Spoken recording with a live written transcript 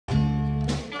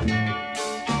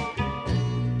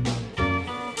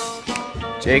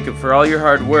Jacob, for all your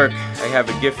hard work, I have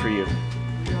a gift for you.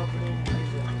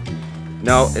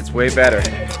 No, it's way better.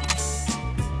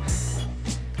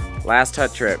 Last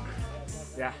hut trip.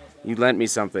 Yeah. You lent me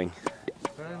something.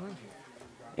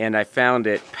 And I found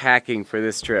it packing for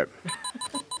this trip.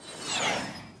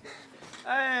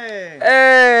 Hey!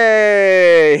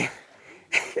 Hey!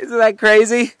 Isn't that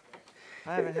crazy?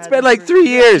 It's been like 3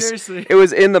 years. Seriously. It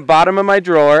was in the bottom of my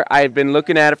drawer. I had been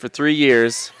looking at it for 3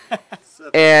 years.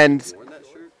 And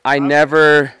I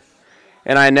never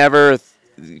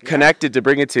connected to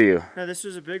bring it to you. No, this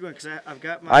was a big one because I've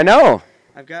got my. I know.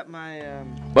 I've got my.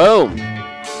 Boom.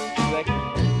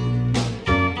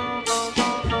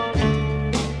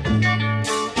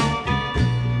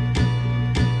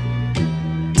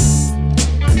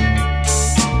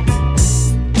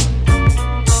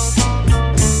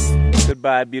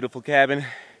 Goodbye, beautiful cabin.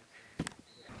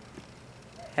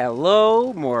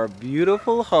 Hello, more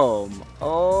beautiful home.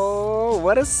 Oh,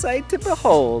 what a sight to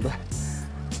behold.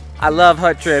 I love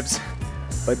hut trips,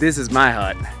 but this is my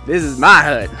hut. This is my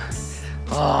hut.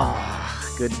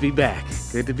 Oh, good to be back.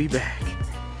 Good to be back.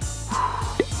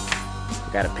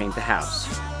 Gotta paint the house.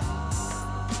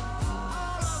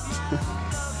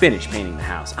 Finish painting the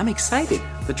house. I'm excited.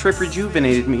 The trip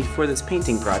rejuvenated me for this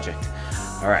painting project.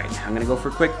 All right, I'm gonna go for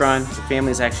a quick run. The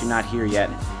family's actually not here yet.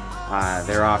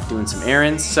 They're off doing some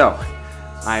errands, so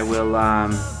I will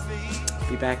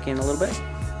be back in a little bit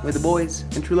with the boys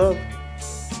and true love.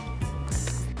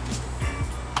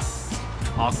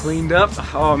 All cleaned up.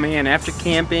 Oh man, after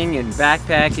camping and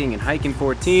backpacking and hiking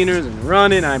 14ers and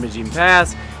running Imogene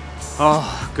Pass,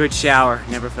 oh, good shower.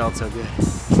 Never felt so good.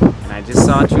 And I just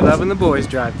saw True Love and the boys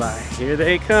drive by. Here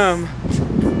they come.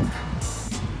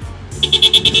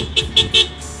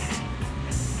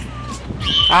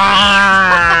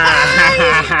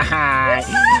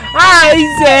 Hi,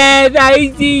 Seth.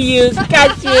 I see you.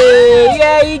 Got you.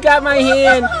 Yeah, you got my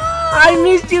hand. I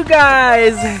missed you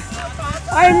guys.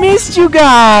 I missed you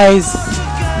guys.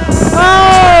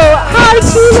 Oh, hi,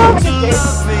 True Love.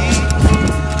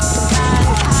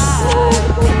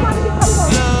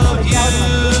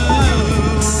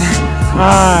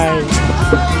 Hi.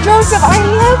 Joseph, I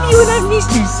love you and I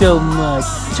missed you so much.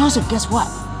 Joseph, guess what?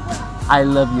 I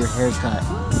love your haircut.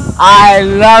 I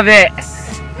love it.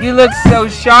 You look so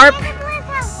sharp.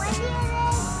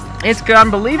 It's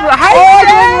unbelievable. Hi, oh,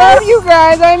 I love you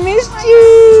guys. I missed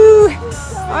you.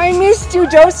 I missed you,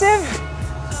 Joseph.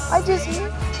 I just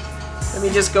missed. Let me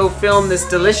just go film this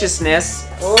deliciousness.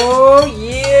 Oh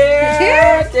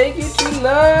yeah. Thank you, True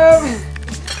Love.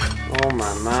 Oh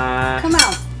my. Come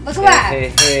on. Look at that. Hey,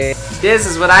 hey. This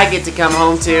is what I get to come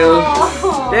home to.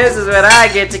 Oh. This is what I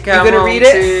get to come home read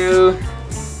it? To.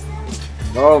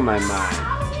 Oh my.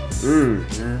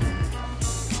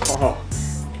 Oh.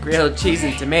 Grilled cheese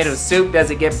and tomato soup. Does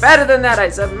it get better than that? I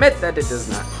submit that it does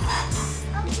not.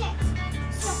 Okay.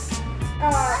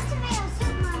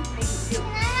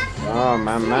 Oh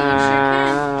my.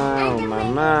 Oh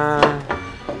my.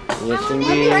 Yes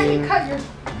indeed.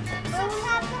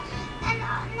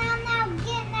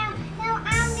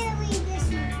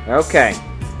 Okay.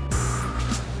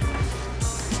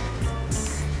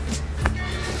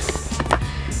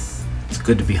 It's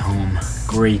good to be home.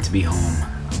 Great to be home.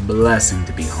 A blessing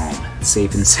to be home.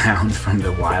 Safe and sound from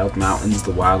the wild mountains,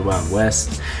 the wild, wild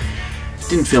west.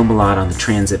 Didn't film a lot on the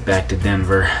transit back to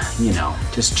Denver. You know,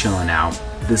 just chilling out.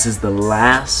 This is the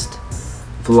last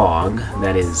vlog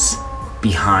that is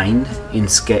behind in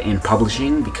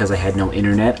publishing because I had no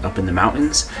internet up in the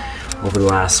mountains over the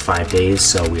last 5 days,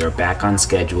 so we are back on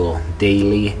schedule.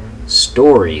 Daily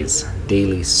stories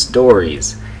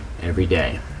every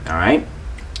day. All right,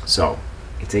 so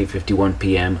it's 8:51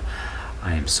 p.m.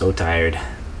 I am so tired.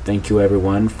 Thank you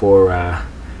everyone for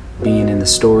being in the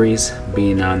stories,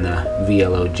 being on the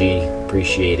VLOG.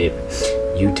 Appreciate it.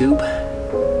 YouTube,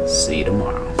 see you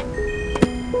tomorrow.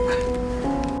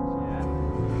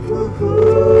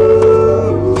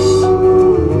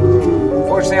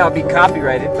 Unfortunately, I'll be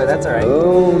copyrighted, but that's all right.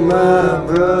 Oh, my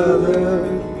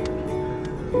brother.